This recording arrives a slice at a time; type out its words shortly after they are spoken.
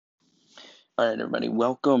All right, everybody,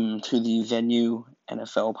 welcome to the Venue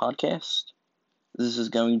NFL podcast. This is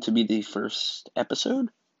going to be the first episode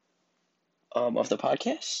of the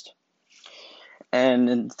podcast. And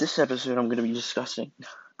in this episode, I'm going to be discussing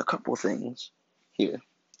a couple things here.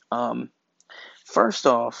 First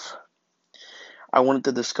off, I wanted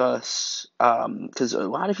to discuss, because a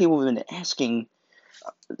lot of people have been asking,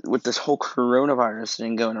 with this whole coronavirus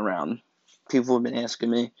thing going around, people have been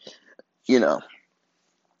asking me,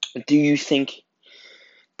 do you think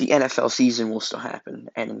the NFL season will still happen?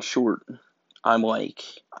 And in short, I'm like,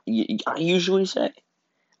 what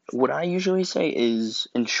I usually say is,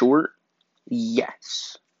 in short,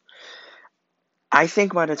 yes. I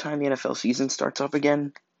think by the time the NFL season starts up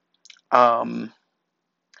again, I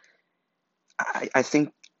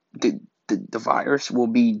think the virus will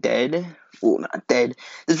be dead. Well, not dead.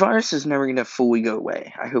 This virus is never going to fully go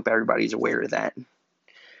away. I hope everybody's aware of that.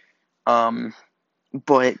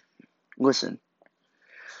 But listen,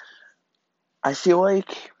 I feel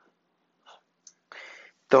like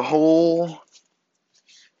the whole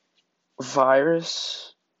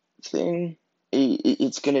virus thing,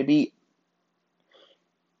 it's gonna be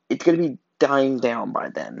dying down by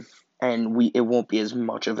then, and it won't be as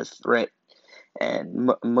much of a threat, and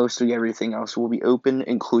mostly everything else will be open,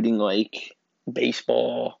 including like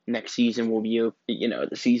baseball. Next season will be open.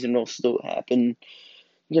 The season will still happen.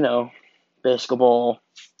 Basketball.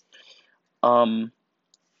 But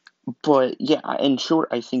yeah, in short,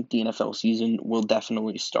 I think the NFL season will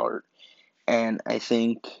definitely start, and I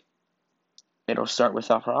think it'll start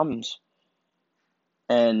without problems.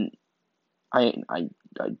 And I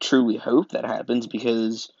truly hope that happens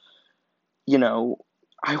because, I want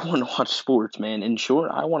to watch sports, man. In short,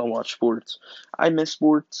 I want to watch sports. I miss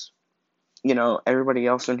sports. Everybody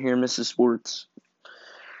else in here misses sports.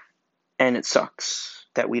 And it sucks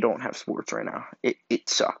that we don't have sports right now. It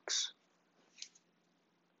sucks.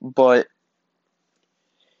 But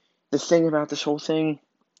the thing about this whole thing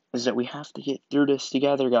is that we have to get through this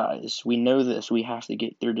together, guys. We know this. We have to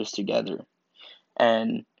get through this together.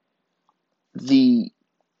 And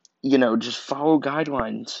just follow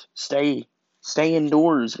guidelines. Stay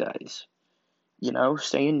indoors, guys.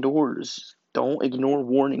 Stay indoors. Don't ignore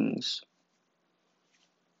warnings.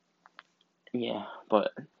 Yeah,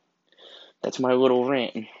 but that's my little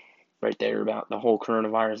rant right there about the whole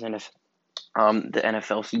coronavirus and the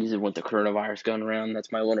NFL season with the coronavirus going around.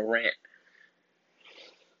 That's my little rant.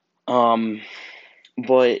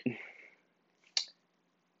 But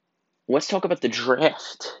let's talk about the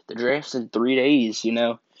draft. The draft's in 3 days,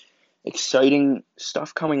 Exciting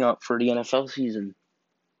stuff coming up for the NFL season,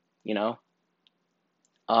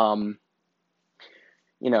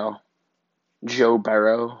 Joe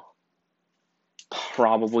Burrow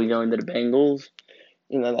probably going to the Bengals.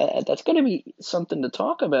 That's going to be something to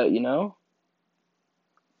talk about,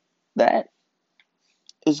 That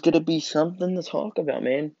is going to be something to talk about,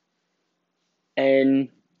 man. And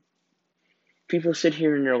people sit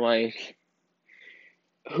here and they're like,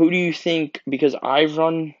 who do you think, because I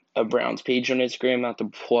run a Browns page on Instagram, not to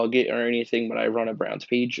plug it or anything, but I run a Browns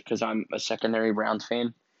page because I'm a secondary Browns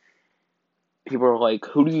fan. People are like,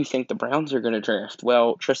 who do you think the Browns are going to draft?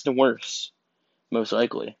 Well, Tristan Wirfs, most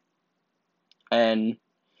likely. And,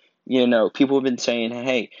 people have been saying,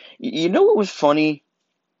 hey, what was funny?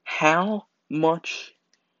 How much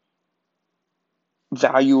more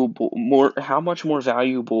valuable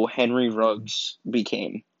Henry Ruggs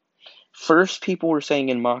became. First, people were saying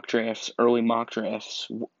in early mock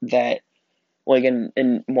drafts, that like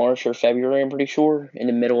in March or February, I'm pretty sure, in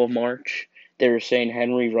the middle of March, they were saying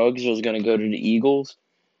Henry Ruggs was going to go to the Eagles.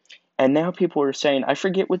 And now people are saying, I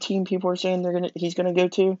forget what team people are saying he's going to go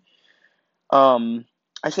to.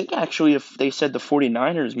 I think actually if they said the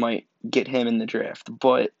 49ers might get him in the draft,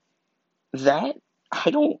 but I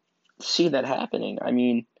don't see that happening. I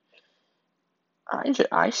mean,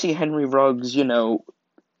 I see Henry Ruggs,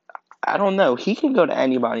 I don't know. He can go to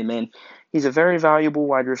anybody, man. He's a very valuable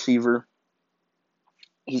wide receiver.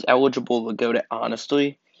 He's eligible to go to,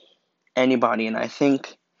 honestly, anybody, and I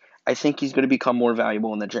think he's going to become more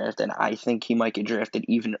valuable in the draft, and I think he might get drafted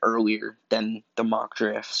even earlier than the mock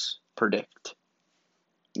drafts predict.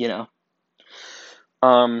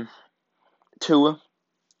 Tua,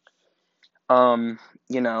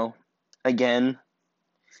 again,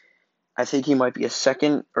 I think he might be a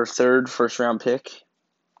second or third first round pick.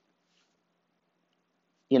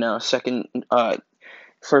 Second,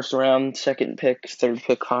 first round, second pick, third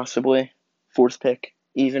pick, possibly, fourth pick,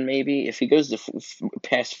 even maybe. If he goes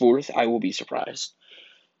past fourth, I will be surprised.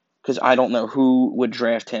 Because I don't know who would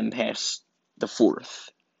draft him past the fourth.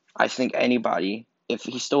 I think anybody, if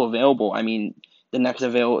he's still available, I mean,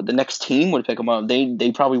 the next team would pick him up.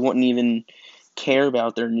 They probably wouldn't even care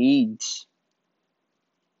about their needs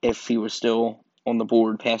if he was still on the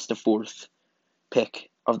board past the fourth pick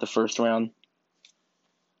of the first round.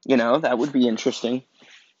 That would be interesting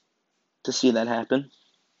to see that happen,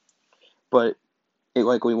 but it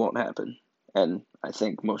likely won't happen. And I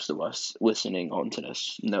think most of us listening onto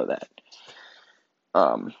this know that.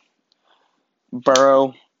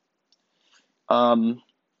 Burrow,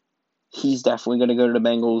 he's definitely going to go to the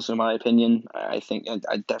Bengals, in my opinion. I think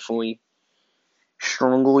I definitely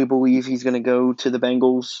strongly believe he's going to go to the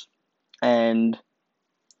Bengals, and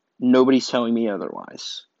nobody's telling me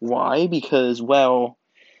otherwise. Why? Because, well,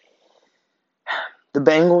 the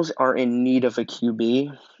Bengals are in need of a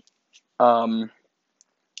QB.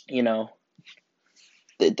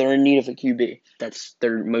 They're in need of a QB. That's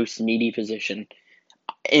their most needy position,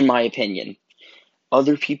 in my opinion.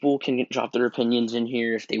 Other people can drop their opinions in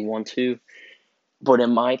here if they want to, but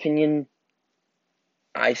in my opinion,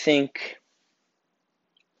 I think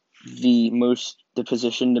the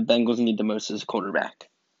position the Bengals need the most is quarterback.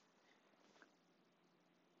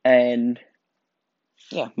 And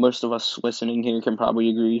yeah, most of us listening here can probably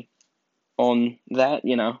agree on that,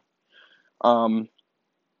 the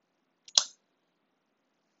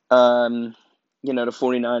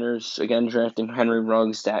 49ers, again, drafting Henry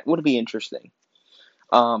Ruggs, that would be interesting.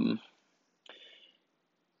 That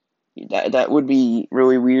would be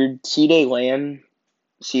really weird. CeeDee Lamb,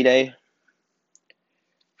 CeeDee,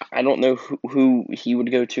 I don't know who he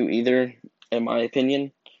would go to either, in my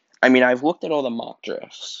opinion. I mean, I've looked at all the mock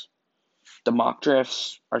drafts. The mock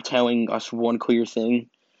drafts are telling us one clear thing.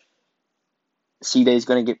 CeeDee is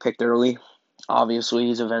going to get picked early. Obviously,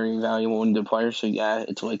 he's a very valuable and good player, so yeah,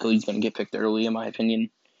 it's likely he's going to get picked early, in my opinion.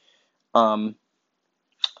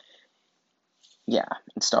 Yeah,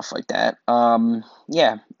 and stuff like that.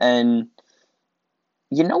 Yeah, and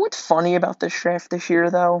you know what's funny about this draft this year,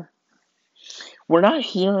 though? We're not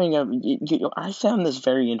hearing of. I found this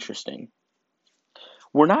very interesting.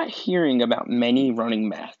 We're not hearing about many running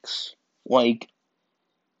backs. Like,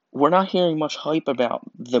 we're not hearing much hype about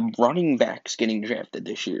the running backs getting drafted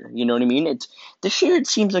this year. You know what I mean? This year it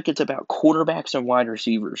seems like it's about quarterbacks and wide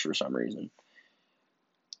receivers for some reason,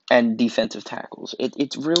 and defensive tackles.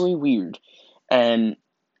 It's really weird, and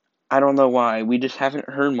I don't know why. We just haven't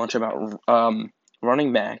heard much about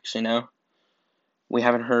running backs. We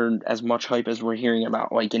haven't heard as much hype as we're hearing about,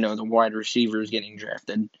 the wide receivers getting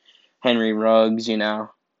drafted. Henry Ruggs,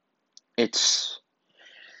 it's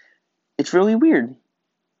really weird.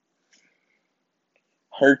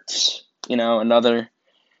 Hurts, another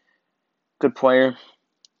good player,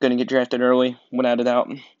 gonna get drafted early, without a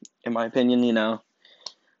doubt, in my opinion,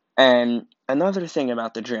 And another thing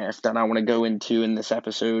about the draft that I want to go into in this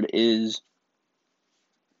episode is,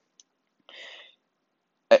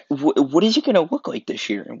 what is it going to look like this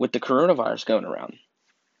year with the coronavirus going around?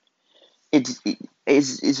 Is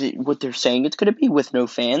it what they're saying it's going to be with no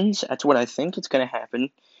fans? That's what I think it's going to happen.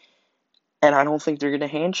 And I don't think they're going to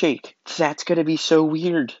handshake. That's going to be so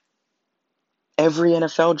weird. Every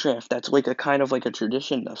NFL draft, that's like a kind of like a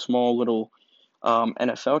tradition, a small little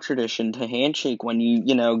NFL tradition to handshake when you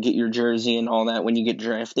get your jersey and all that when you get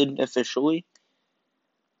drafted officially.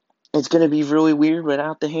 It's going to be really weird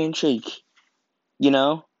without the handshake.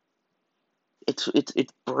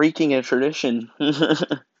 It's breaking a tradition.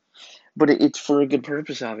 But it's for a good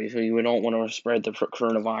purpose, obviously. We don't want to spread the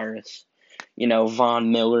coronavirus.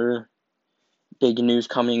 Von Miller, big news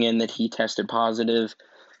coming in that he tested positive.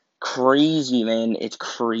 Crazy, man. It's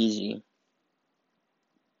crazy.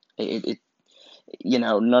 I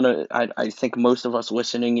think most of us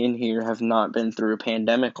listening in here have not been through a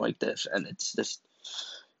pandemic like this, and it's just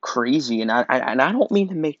crazy. And I don't mean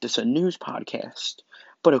to make this a news podcast,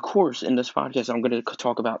 but of course, in this podcast, I'm going to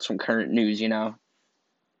talk about some current news,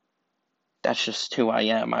 That's just who I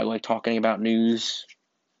am. I like talking about news,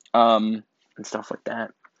 and stuff like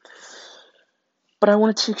that. But I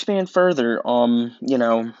wanted to expand further. Von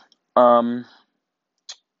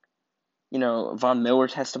Miller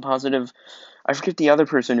tested positive. I forget the other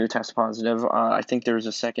person who tested positive. I think there was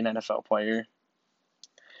a second NFL player.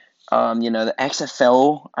 The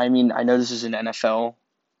XFL. I mean, I know this is an NFL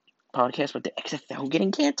podcast, but the XFL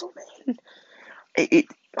getting canceled, man.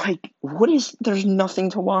 There's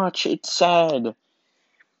nothing to watch. It's sad.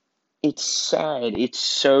 It's sad. It's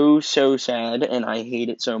so, so sad, and I hate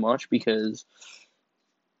it so much because,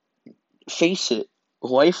 face it,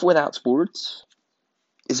 life without sports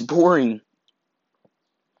is boring.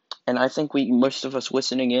 And I think most of us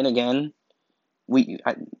listening in, again, we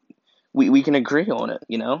can agree on it,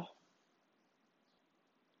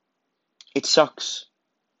 It sucks.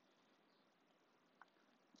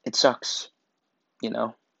 it sucks,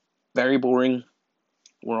 very boring.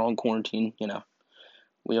 We're all in quarantine,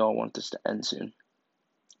 we all want this to end soon.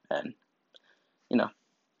 And, you know,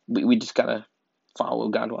 we just gotta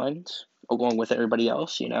follow guidelines along with everybody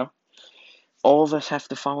else, All of us have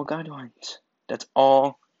to follow guidelines. That's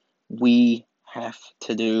all we have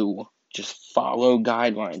to do. Just follow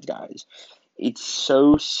guidelines, guys. It's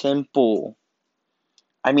so simple.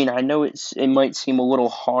 I mean, I know it might seem a little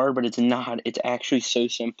hard, but it's not. It's actually so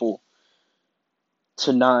simple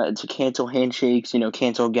to cancel handshakes,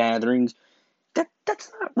 cancel gatherings.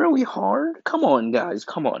 That's not really hard. Come on, guys.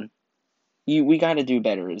 Come on. We got to do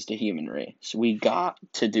better as the human race. We got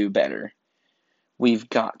to do better. We've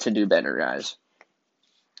got to do better, guys.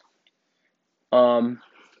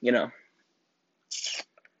 You know,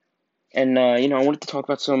 and I wanted to talk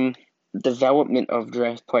about some development of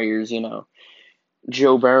draft players.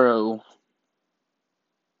 Joe Burrow.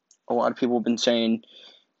 A lot of people have been saying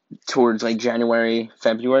towards like January,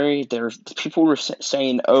 February, people were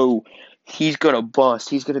saying, "Oh, he's gonna bust.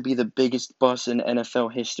 He's gonna be the biggest bust in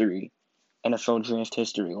NFL history, NFL draft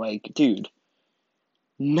history." Like, dude,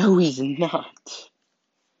 no, he's not.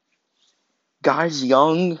 Guy's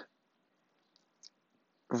young,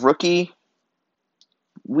 rookie.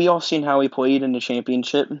 We all seen how he played in the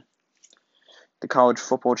championship, the college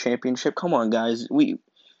football championship. Come on, guys.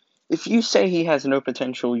 If you say he has no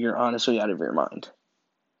potential, you're honestly out of your mind.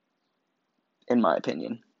 In my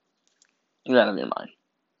opinion, you're out of your mind.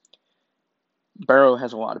 Burrow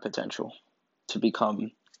has a lot of potential to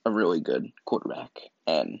become a really good quarterback,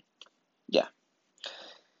 and yeah,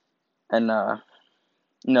 and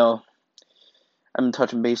no, I'm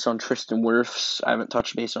touching base on Tristan Wirfs. I haven't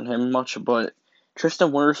touched base on him much, but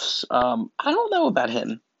Tristan Wirfs, I don't know about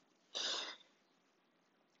him.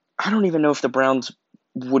 I don't even know if the Browns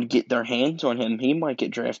would get their hands on him. He might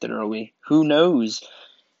get drafted early. Who knows?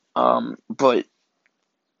 But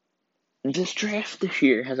this draft this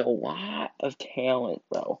year has a lot of talent,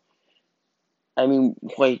 bro. I mean,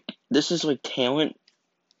 like, this is like talent,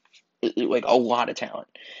 like a lot of talent.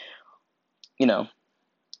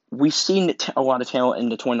 We've seen a lot of talent in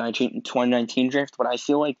the 2019 draft, but I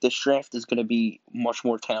feel like this draft is going to be much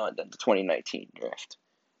more talent than the 2019 draft.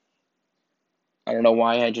 I don't know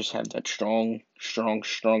why, I just have that strong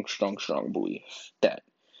belief that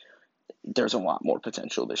there's a lot more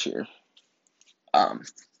potential this year. And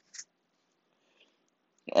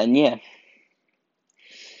yeah.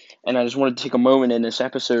 And I just wanted to take a moment in this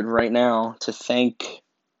episode right now to thank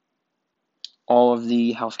all of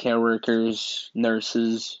the healthcare workers,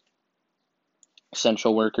 nurses,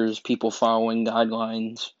 essential workers, people following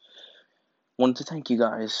guidelines. Wanted to thank you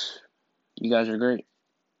guys. You guys are great.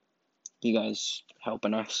 You guys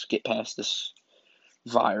helping us get past this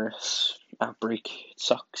virus outbreak. It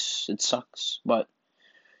sucks, but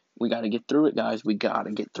we got to get through it, guys. We got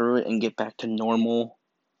to get through it and get back to normal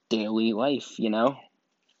daily life,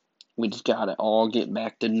 We just got to all get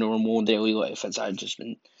back to normal daily life, as I just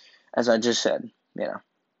said,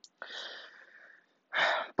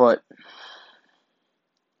 But,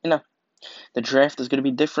 the draft is going to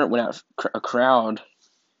be different without a crowd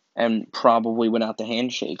and probably without the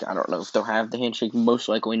handshake. I don't know if they'll have the handshake, most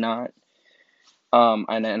likely not.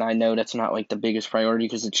 And I know that's not like the biggest priority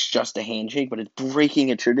because it's just a handshake, but it's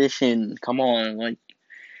breaking a tradition. Come on, like,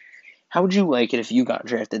 how would you like it if you got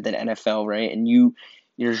drafted to the NFL, right? And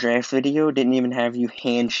your draft video didn't even have you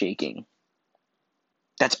handshaking.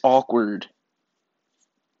 That's awkward.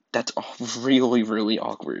 That's really, really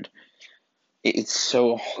awkward. It's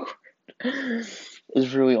so awkward.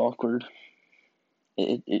 It's really awkward.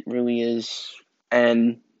 It really is.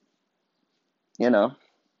 And, let's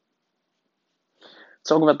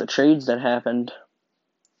talk about the trades that happened.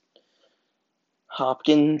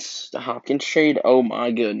 The Hopkins trade, oh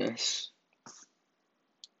my goodness.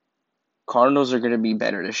 Cardinals are going to be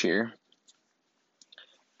better this year.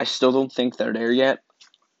 I still don't think they're there yet,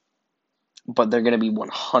 but they're going to be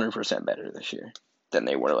 100% better this year than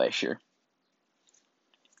they were last year.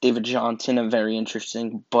 David Johnson, a very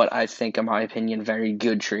interesting, but I think, in my opinion, very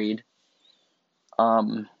good trade.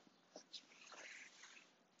 And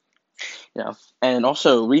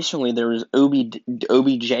also recently there was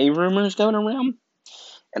OBJ rumors going around,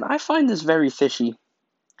 and I find this very fishy.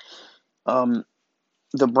 The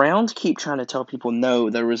Browns keep trying to tell people no,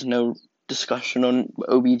 there was no discussion on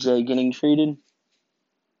OBJ getting traded.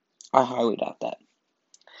 I highly doubt that.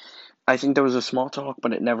 I think there was a small talk,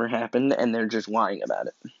 but it never happened, and they're just lying about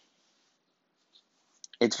it.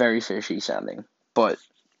 It's very fishy sounding, but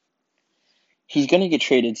he's going to get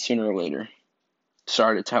traded sooner or later.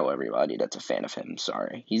 Sorry to tell everybody that's a fan of him.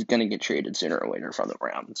 Sorry. He's going to get traded sooner or later from the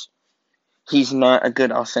Browns. he's not a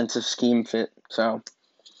good offensive scheme fit. So,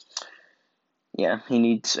 yeah, he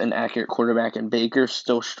needs an accurate quarterback, and Baker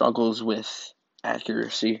still struggles with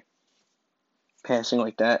accuracy, passing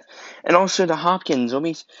like that. And also the Hopkins. Let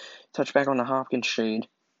me touch back on the Hopkins trade.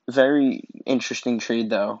 Very interesting trade,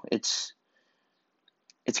 though. It's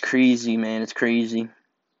crazy, man. It's crazy.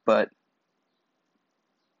 But,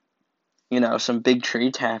 some big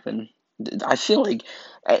trades happen. I feel like,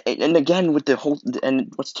 and again, with the whole,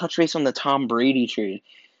 and let's touch base on the Tom Brady trade.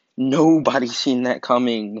 Nobody's seen that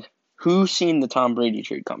coming. Who's seen the Tom Brady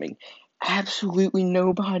trade coming? Absolutely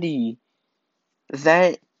nobody.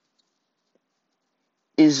 That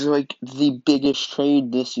is like the biggest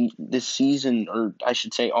trade this season, or I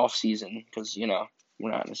should say off season, because we're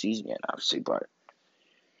not in the season yet, obviously. But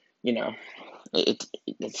you know,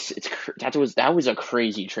 that was a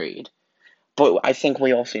crazy trade. But I think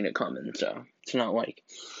we all seen it coming, so it's not like,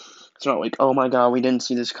 oh my god, we didn't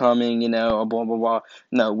see this coming, blah blah blah.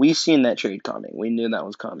 No, we seen that trade coming. We knew that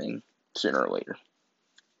was coming sooner or later.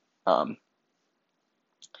 And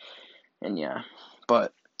yeah,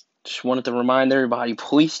 but just wanted to remind everybody,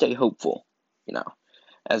 please stay hopeful.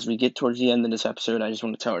 As we get towards the end of this episode, I just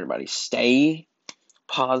want to tell everybody, stay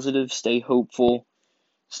positive, stay hopeful,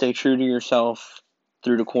 stay true to yourself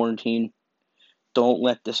through the quarantine. Don't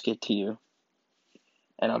let this get to you.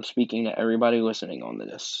 And I'm speaking to everybody listening on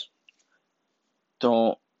this.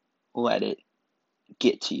 Don't let it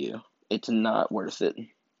get to you. It's not worth it.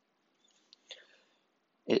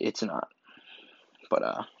 It's not. But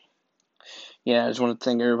yeah, I just want to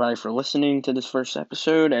thank everybody for listening to this first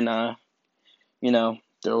episode, and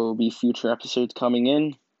there will be future episodes coming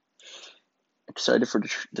in. Excited for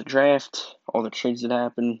the draft, all the trades that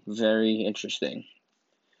happen. Very interesting.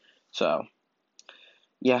 So,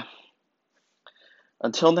 yeah.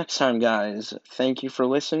 Until next time, guys, thank you for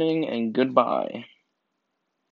listening, and goodbye.